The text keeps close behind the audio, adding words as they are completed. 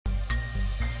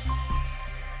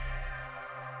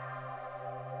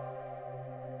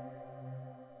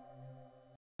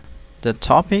The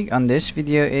topic on this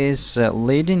video is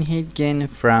latent heat gain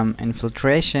from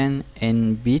infiltration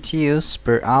in BTUs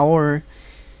per hour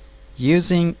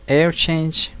using air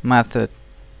change method.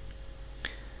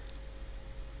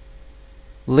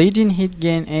 Latent heat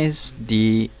gain is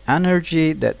the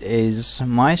energy that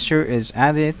moisture is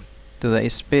added to the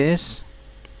space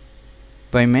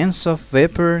by means of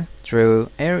vapor through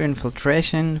air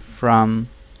infiltration from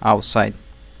outside.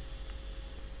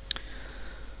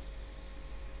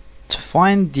 To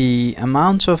find the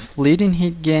amount of latent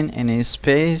heat gain in a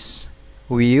space,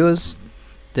 we use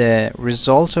the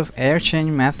result of air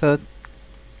change method,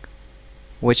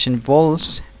 which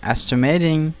involves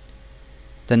estimating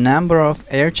the number of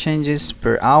air changes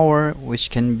per hour which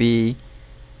can be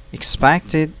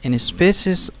expected in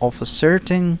spaces of a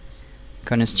certain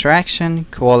construction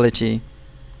quality.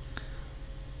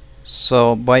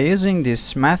 So by using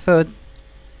this method,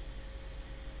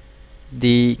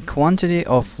 the quantity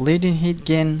of latent heat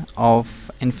gain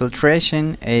of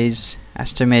infiltration is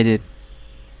estimated.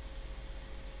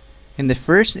 In the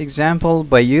first example,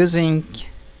 by using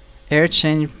air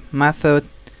change method,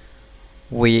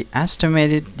 we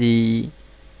estimated the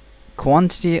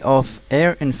quantity of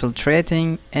air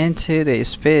infiltrating into the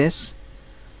space,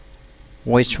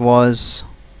 which was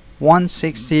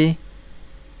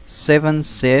 167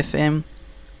 CFM,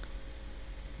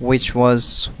 which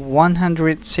was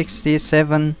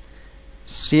 167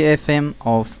 CFM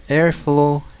of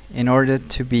airflow, in order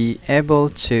to be able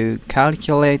to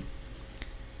calculate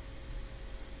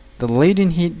the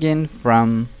latent heat gain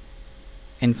from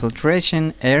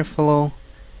infiltration airflow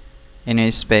in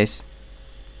a space.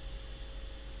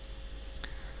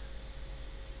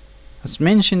 As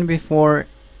mentioned before,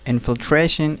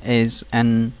 infiltration is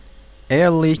an air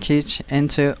leakage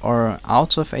into or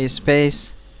out of a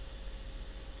space.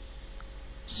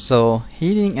 So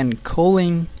heating and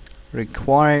cooling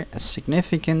require a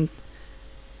significant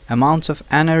amount of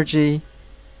energy.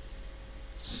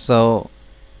 So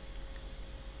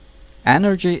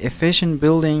energy efficient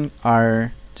buildings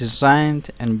are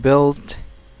designed and built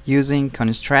using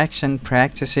construction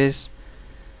practices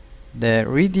that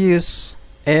reduce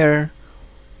air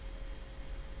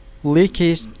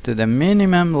leakage to the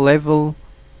minimum level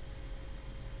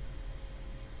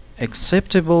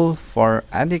acceptable for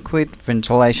adequate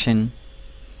ventilation.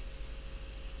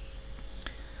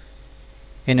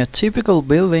 In a typical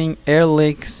building, air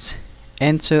leaks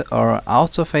into or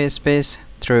out of a space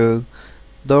through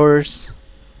doors,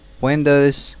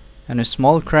 windows, and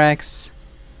small cracks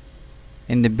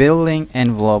in the building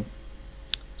envelope.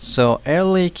 So air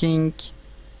leaking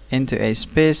into a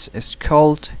space is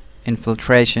called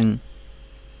infiltration.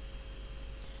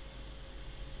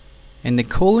 In the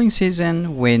cooling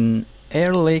season, when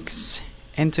air leaks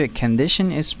into a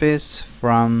conditioned space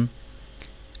from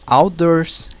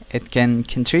outdoors, it can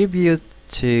contribute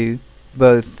to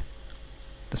both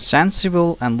the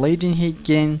sensible and latent heat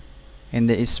gain in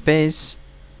the space,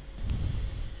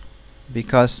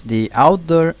 because the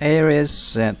outdoor air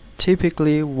is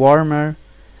typically warmer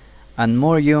and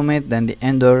more humid than the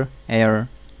indoor air.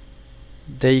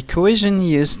 The equation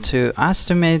used to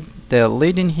estimate the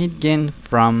latent heat gain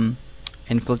from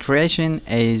infiltration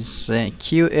is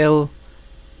QL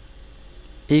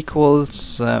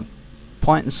equals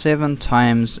 0.7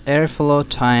 times airflow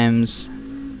times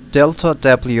delta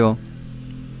W.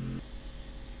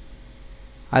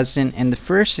 As in the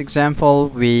first example,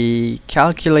 we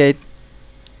calculate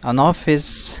an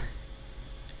office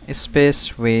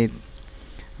space with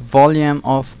volume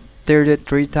of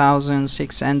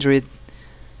 33,600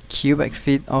 cubic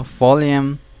feet of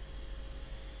volume,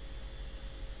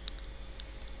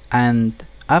 and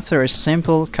after a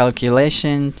simple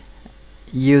calculation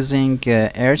using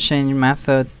air change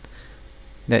method,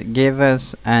 that gave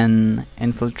us an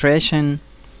infiltration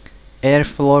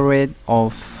airflow rate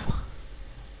of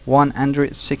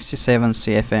 167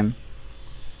 CFM.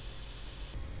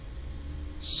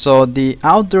 So the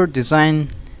outdoor design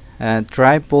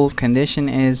dry bulb condition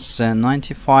is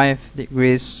 95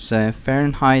 degrees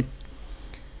Fahrenheit.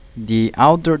 The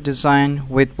outdoor design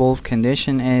wet bulb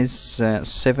condition is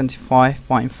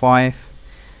 75.5,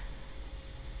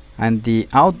 and the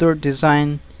outdoor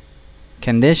design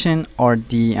condition, or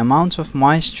the amount of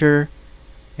moisture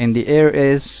in the air,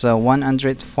 is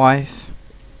 105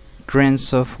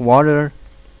 grains of water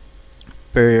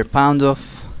per pound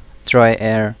of dry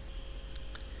air.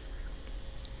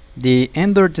 The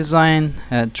indoor design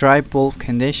dry bulb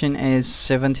condition is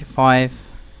 75,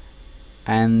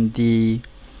 and the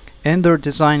indoor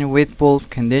design wet bulb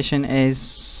condition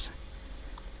is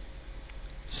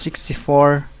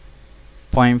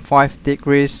 64.5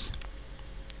 degrees,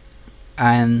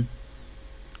 and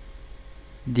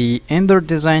The indoor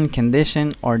design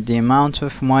condition or the amount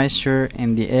of moisture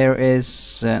in the air is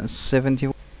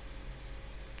 70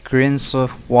 grains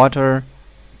of water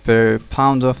per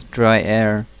pound of dry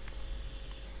air.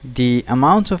 The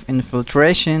amount of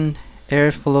infiltration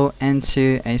airflow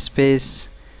into a space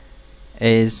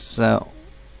is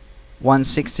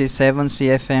 167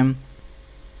 CFM,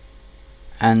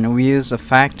 and we use a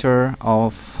factor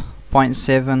of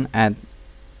 0.7 at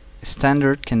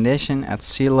standard condition at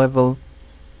sea level,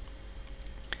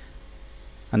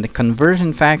 and the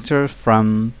conversion factor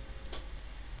from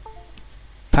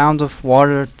pound of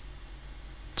water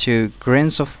to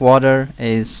grains of water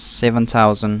is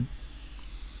 7000.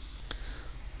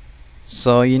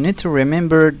 So you need to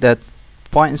remember that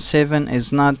 0.7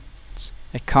 is not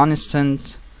a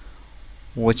constant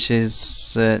which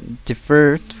is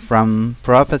differed from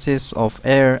properties of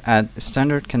air at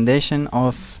standard condition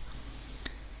of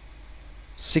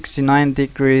 69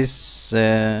 degrees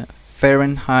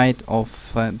Fahrenheit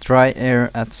of dry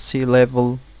air at sea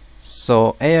level.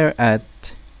 So air at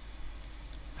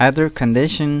other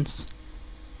conditions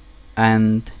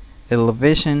and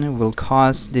elevation will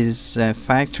cause these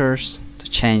factors to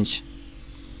change.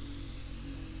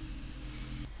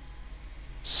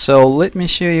 So let me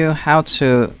show you how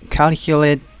to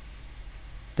calculate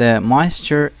the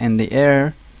moisture in the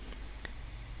air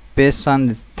based on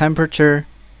the temperature.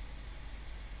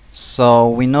 So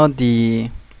we know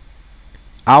the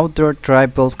outdoor dry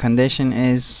bulb condition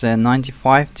is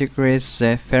 95 degrees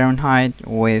Fahrenheit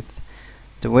with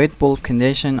the wet bulb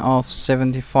condition of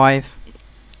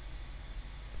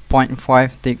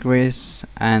 75.5 degrees,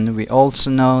 and we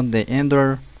also know the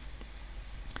indoor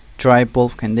dry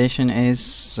bulb condition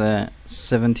is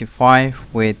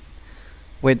 75 with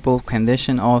wet bulb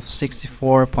condition of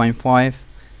 64.5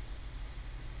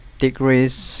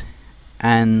 degrees,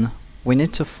 and we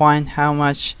need to find how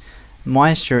much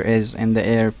moisture is in the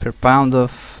air per pound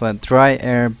of dry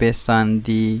air based on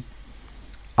the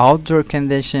outdoor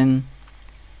condition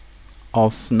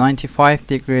of 95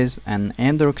 degrees and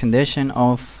indoor condition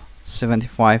of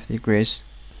 75 degrees.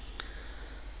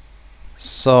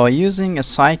 So using a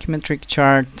psychrometric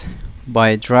chart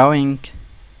by drawing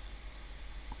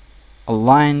a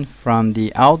line from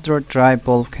the outdoor dry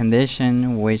bulb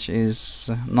condition, which is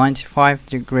 95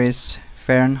 degrees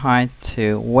Fahrenheit,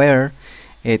 to where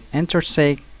it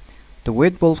intersects the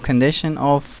wet bulb condition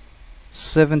of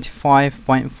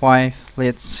 75.5,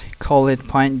 let's call it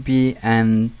point B,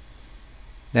 and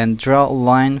then draw a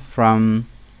line from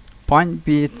point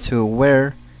B to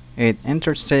where it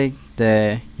intersects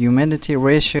the humidity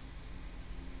ratio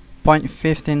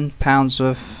 0.15 pounds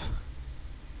of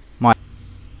moisture.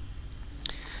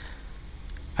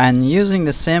 And using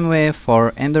the same way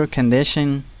for indoor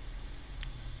condition,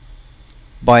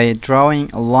 by drawing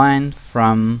a line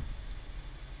from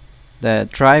the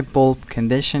dry bulb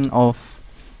condition of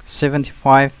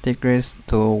 75 degrees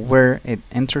to where it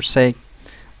intersects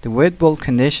the wet bulb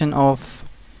condition of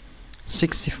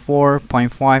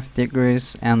 64.5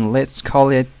 degrees, and let's call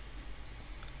it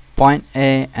point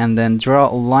A, and then draw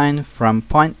a line from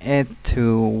point A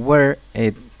to where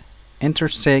it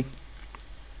intersects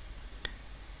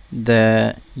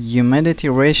the humidity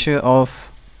ratio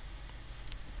of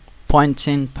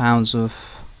 0.10 pounds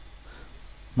of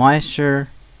moisture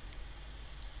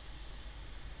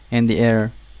in the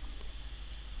air.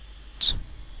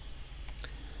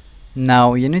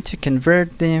 Now you need to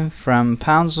convert them from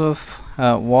pounds of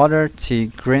water to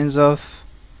grains of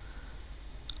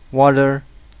water.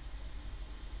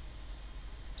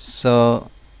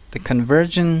 So the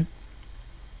conversion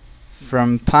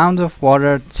from pound of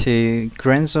water to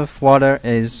grains of water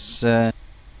is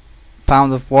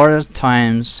pound of water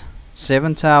times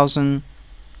 7000.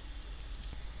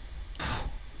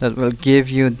 That will give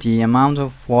you the amount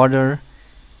of water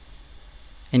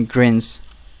in grains.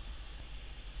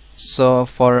 So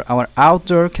for our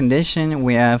outdoor condition,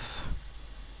 we have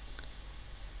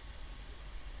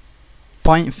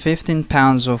 0.15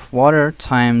 pounds of water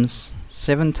times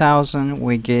 7000,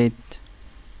 we get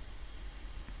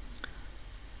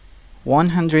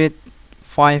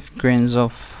 105 grains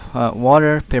of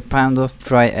water per pound of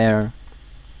dry air.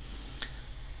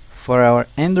 For our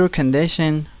indoor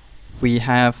condition, we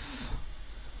have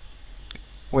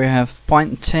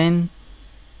 0.10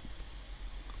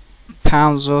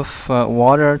 pounds of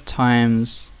water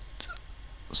times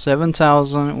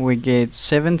 7000, we get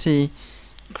 70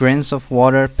 grains of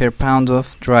water per pound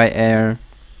of dry air.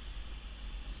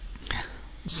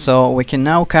 So we can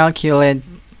now calculate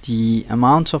the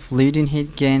amount of latent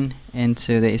heat gain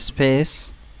into the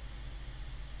space,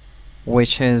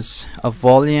 which is a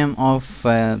volume of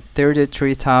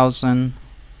 33,000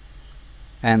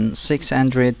 and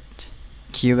 600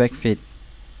 cubic feet.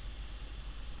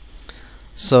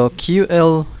 So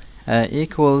QL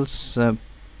equals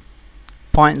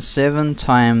 0.7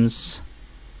 times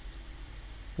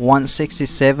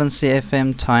 167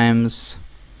 CFM times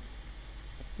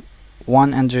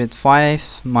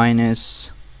 105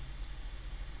 minus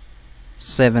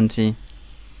 70.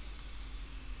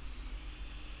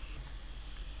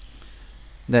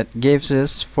 That gives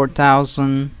us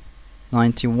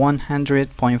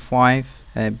 4,100.5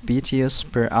 BTUs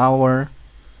per hour.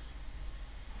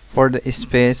 For the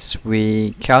space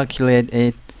we calculate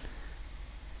it,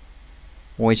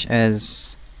 which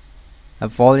is a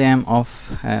volume of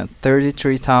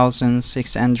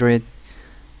 33,600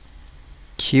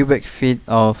 cubic feet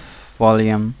of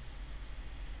volume.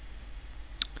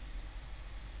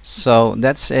 So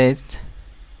that's it.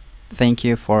 Thank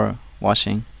you for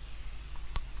watching.